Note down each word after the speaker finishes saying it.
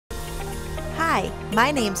Hi,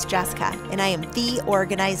 my name's Jessica, and I am the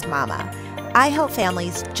Organized Mama. I help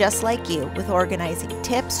families just like you with organizing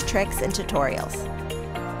tips, tricks, and tutorials.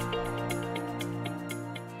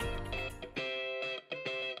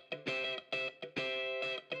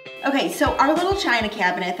 Okay, so our little china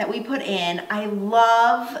cabinet that we put in, I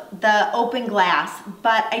love the open glass,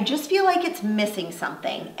 but I just feel like it's missing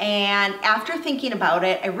something. And after thinking about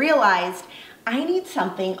it, I realized I need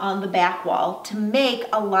something on the back wall to make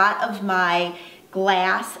a lot of my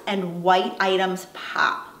glass and white items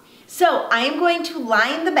pop. So I am going to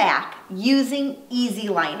line the back using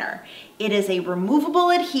EasyLiner. It is a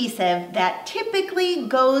removable adhesive that typically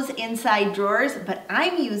goes inside drawers, but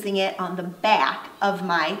I'm using it on the back of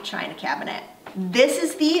my china cabinet. This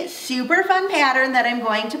is the super fun pattern that I'm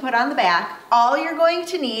going to put on the back. All you're going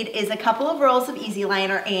to need is a couple of rolls of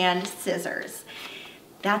EasyLiner and scissors.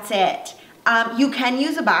 That's it. You can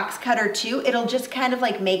use a box cutter too. It'll just kind of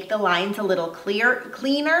like make the lines a little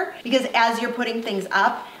cleaner, because as you're putting things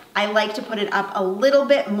up, I like to put it up a little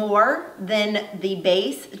bit more than the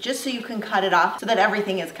base, just so you can cut it off so that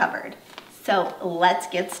everything is covered. So let's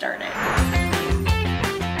get started.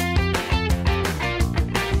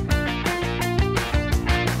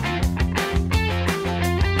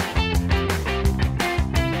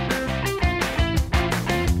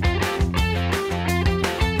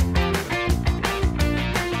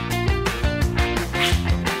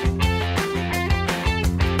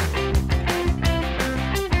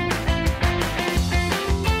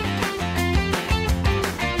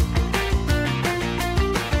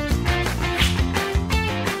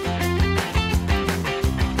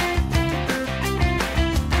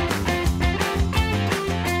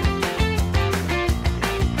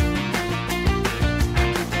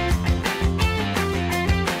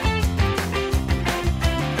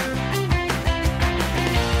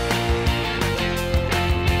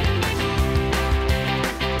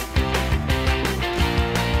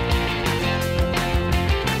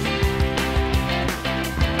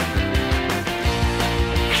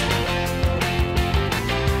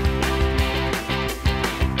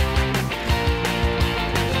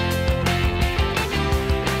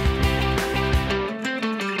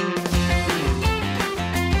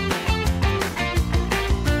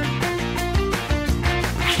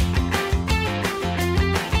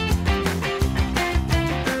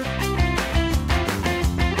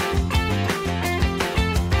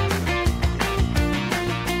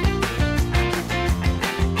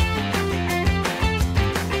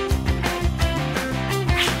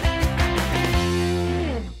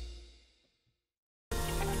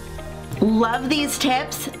 Love these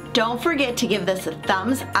tips? Don't forget to give this a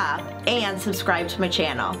thumbs up and subscribe to my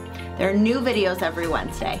channel. There are new videos every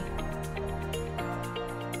Wednesday.